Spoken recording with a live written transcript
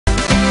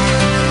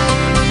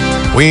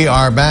We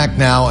are back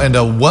now, and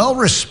a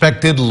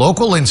well-respected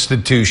local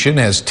institution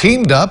has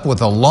teamed up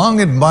with a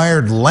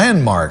long-admired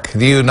landmark.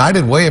 The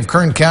United Way of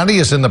Kern County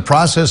is in the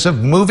process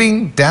of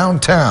moving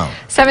downtown.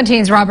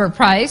 17's Robert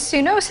Price,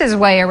 who knows his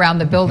way around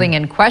the building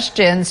in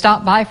question,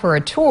 stopped by for a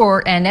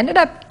tour and ended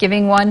up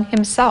giving one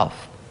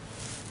himself.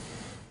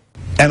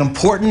 An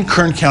important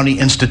Kern County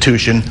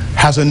institution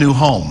has a new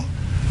home,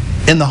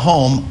 in the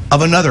home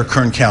of another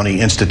Kern County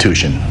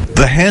institution.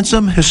 The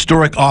handsome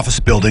historic office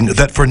building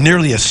that for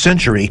nearly a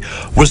century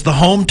was the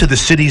home to the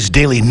city's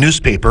daily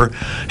newspaper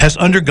has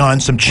undergone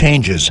some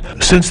changes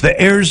since the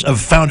heirs of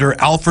founder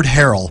Alfred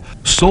Harrell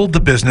sold the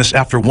business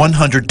after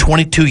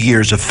 122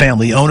 years of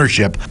family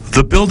ownership.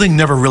 The building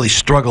never really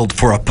struggled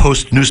for a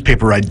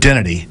post-newspaper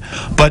identity,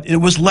 but it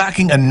was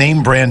lacking a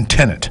name brand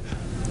tenant.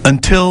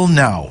 Until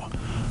now.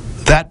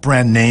 That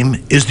brand name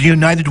is the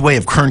United Way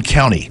of Kern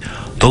County,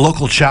 the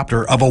local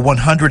chapter of a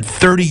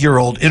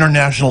 130-year-old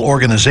international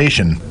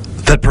organization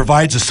that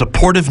provides a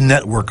supportive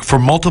network for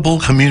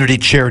multiple community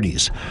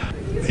charities.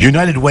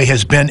 United Way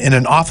has been in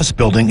an office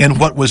building in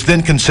what was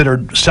then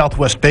considered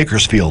Southwest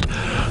Bakersfield,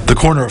 the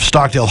corner of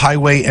Stockdale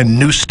Highway and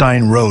New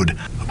Stein Road.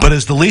 But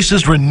as the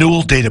lease's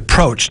renewal date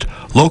approached,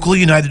 local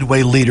United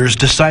Way leaders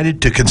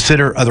decided to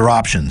consider other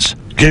options.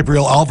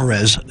 Gabriel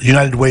Alvarez,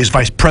 United Way's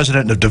Vice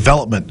President of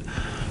Development,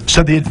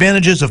 said the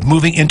advantages of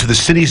moving into the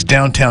city's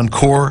downtown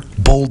core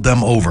bowled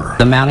them over.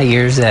 The amount of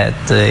years that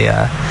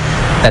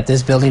that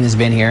this building has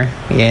been here,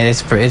 yeah,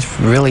 it's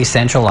really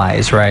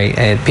centralized,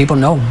 right? People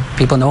know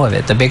of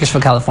it. The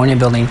Bakersfield Californian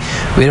Building,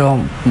 we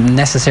don't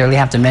necessarily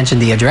have to mention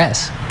the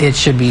address. It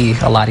should be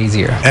a lot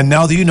easier. And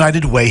now the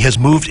United Way has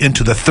moved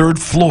into the third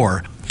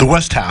floor, the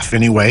west half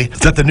anyway,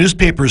 that the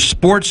newspaper's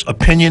sports,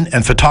 opinion,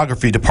 and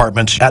photography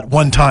departments at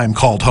one time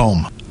called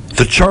home.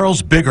 The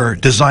Charles Bigger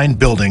design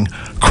building,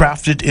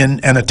 crafted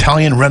in an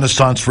Italian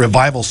Renaissance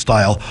revival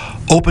style,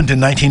 opened in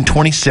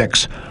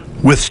 1926,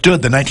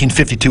 withstood the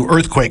 1952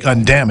 earthquake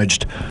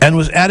undamaged, and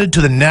was added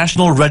to the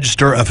National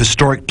Register of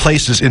Historic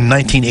Places in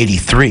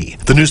 1983.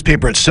 The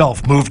newspaper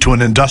itself moved to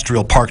an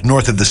industrial park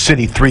north of the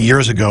city 3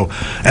 years ago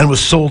and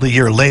was sold a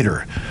year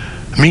later.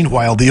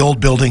 Meanwhile, the old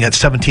building at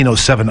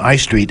 1707 I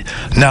Street,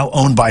 now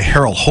owned by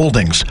Harrell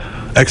Holdings,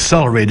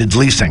 accelerated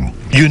leasing.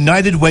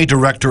 United Way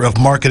Director of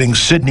Marketing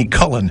Sydney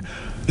Cullen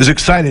is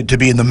excited to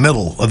be in the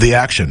middle of the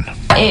action.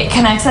 It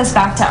connects us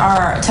back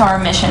to our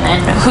mission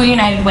and who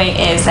United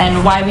Way is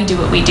and why we do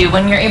what we do.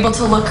 When you're able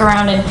to look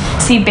around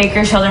and see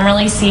Bakersfield and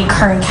really see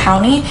Kern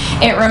County,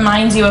 it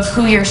reminds you of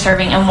who you're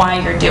serving and why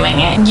you're doing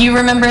it. You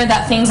remember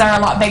that things are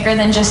a lot bigger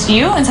than just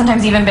you, and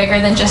sometimes even bigger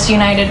than just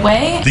United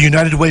Way. The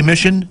United Way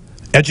mission,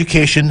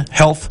 education,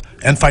 health,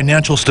 and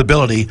financial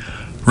stability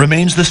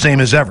remains the same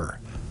as ever.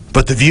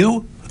 But the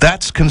view,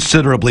 that's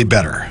considerably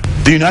better.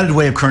 The United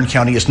Way of Kern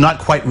County is not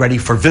quite ready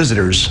for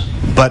visitors,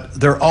 but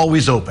they're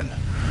always open.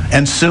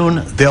 And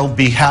soon they'll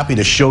be happy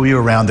to show you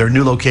around their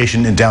new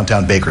location in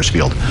downtown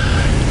Bakersfield.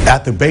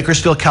 At the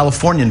Bakersfield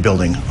Californian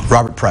Buildin,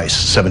 Robert Price,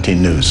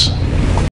 17 News.